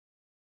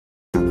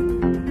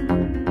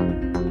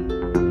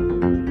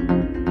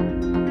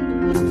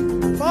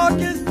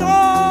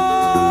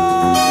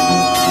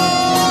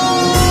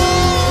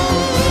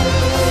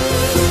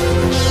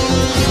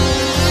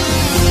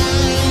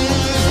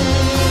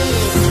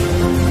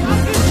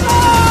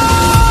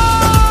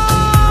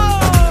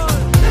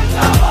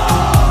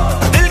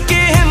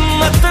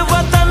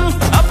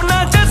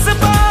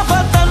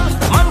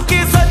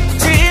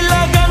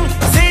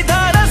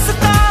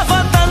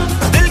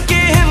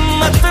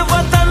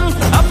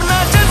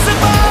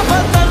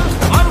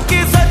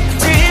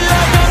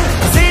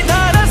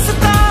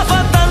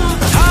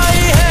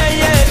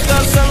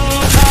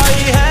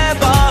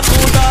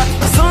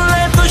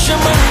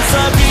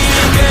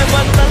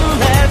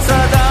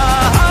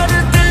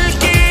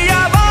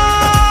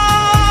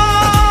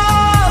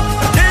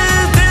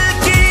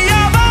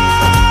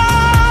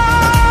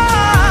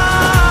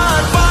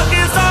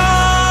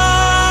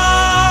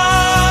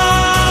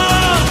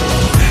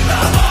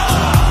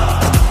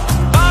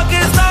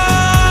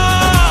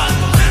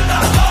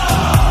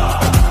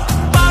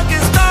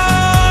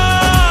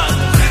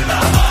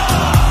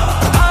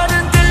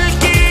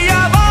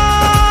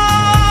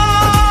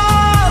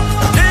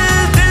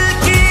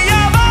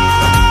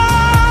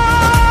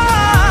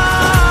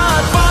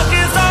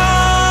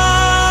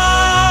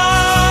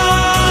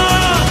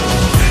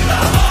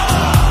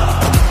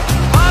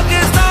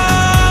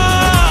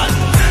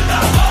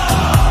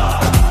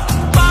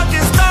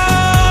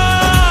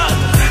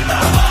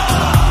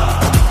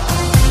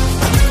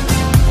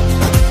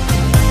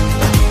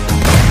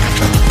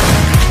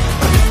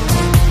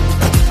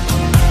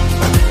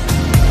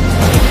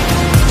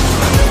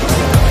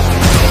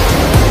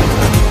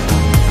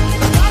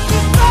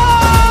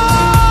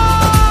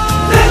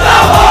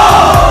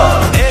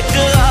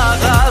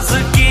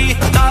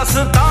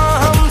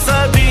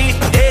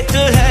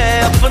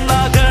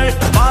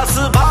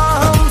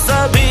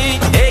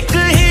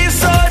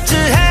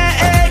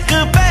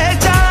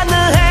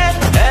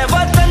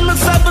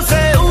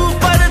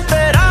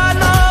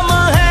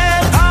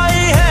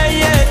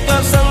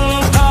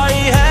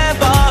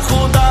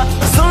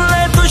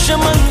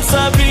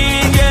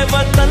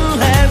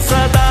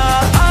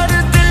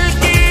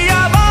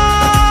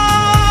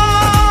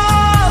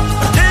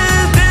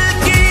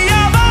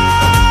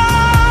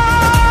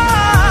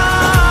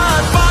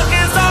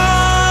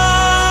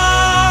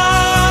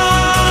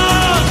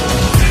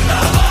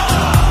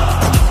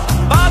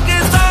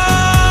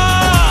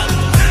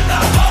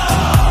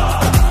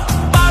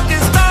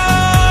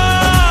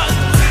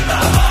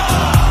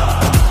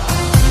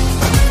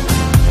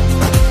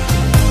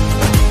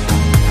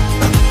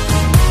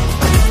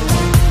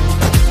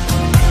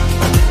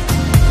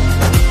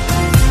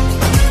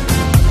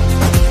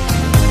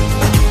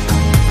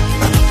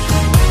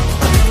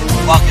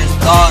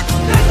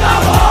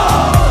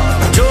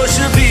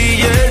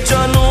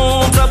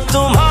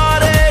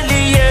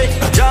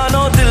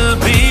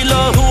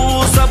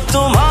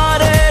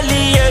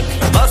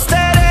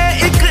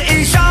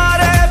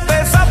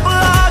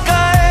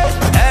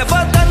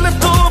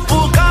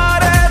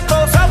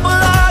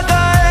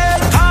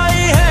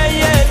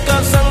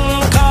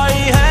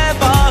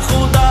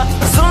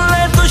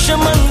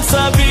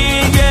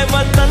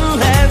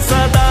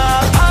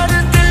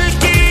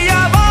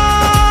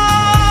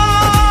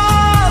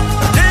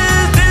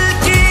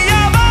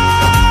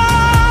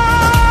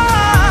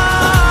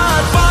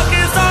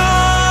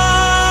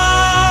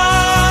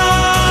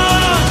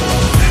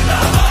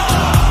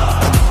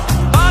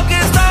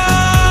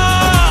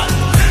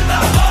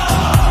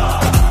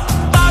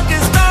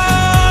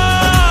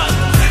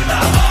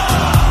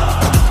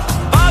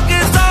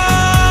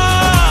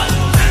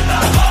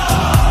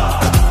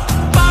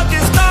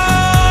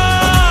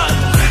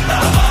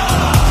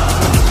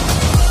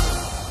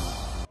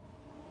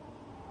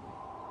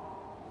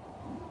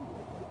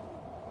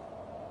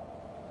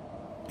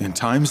In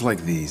times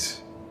like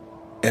these,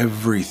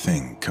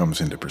 everything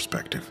comes into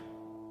perspective.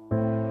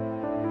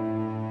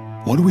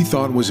 What we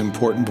thought was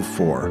important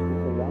before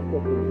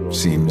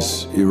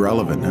seems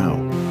irrelevant now.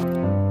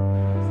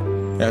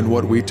 And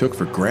what we took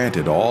for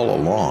granted all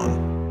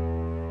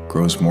along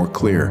grows more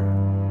clear,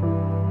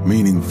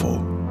 meaningful,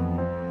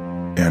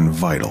 and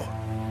vital.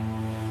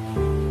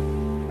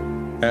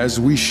 As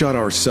we shut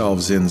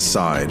ourselves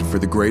inside for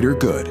the greater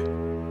good,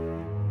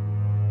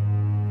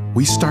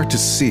 we start to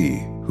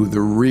see who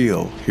the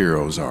real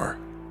heroes are.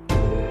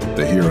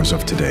 The heroes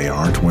of today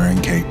aren't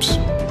wearing capes.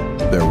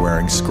 They're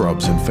wearing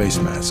scrubs and face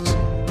masks,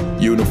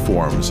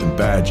 uniforms and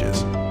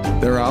badges.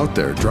 They're out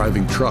there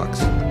driving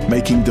trucks,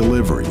 making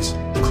deliveries,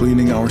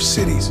 cleaning our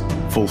cities,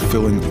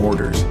 fulfilling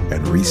orders,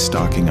 and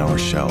restocking our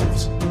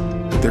shelves.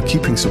 They're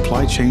keeping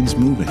supply chains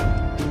moving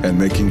and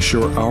making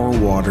sure our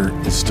water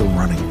is still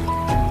running.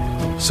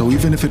 So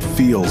even if it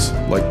feels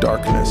like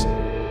darkness,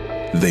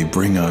 they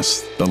bring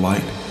us the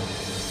light.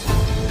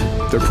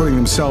 They're putting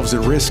themselves at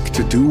risk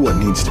to do what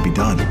needs to be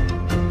done,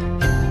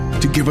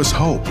 to give us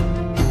hope,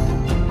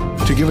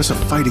 to give us a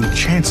fighting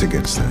chance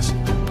against this.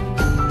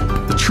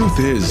 The truth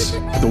is,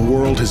 the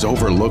world has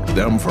overlooked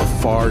them for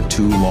far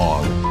too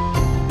long.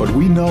 But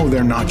we know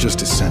they're not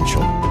just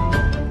essential,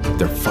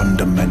 they're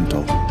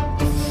fundamental.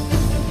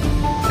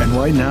 And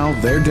right now,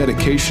 their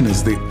dedication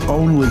is the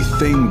only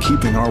thing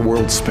keeping our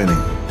world spinning.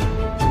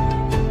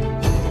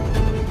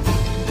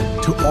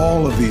 To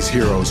all of these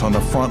heroes on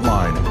the front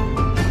line,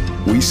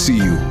 we see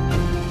you,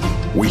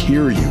 we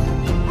hear you,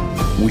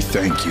 we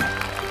thank you.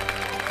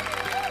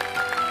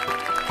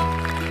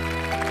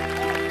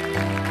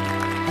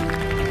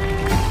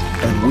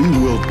 And we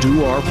will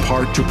do our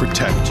part to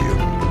protect you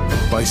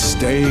by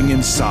staying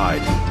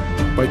inside,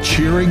 by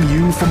cheering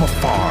you from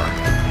afar,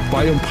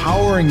 by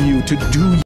empowering you to do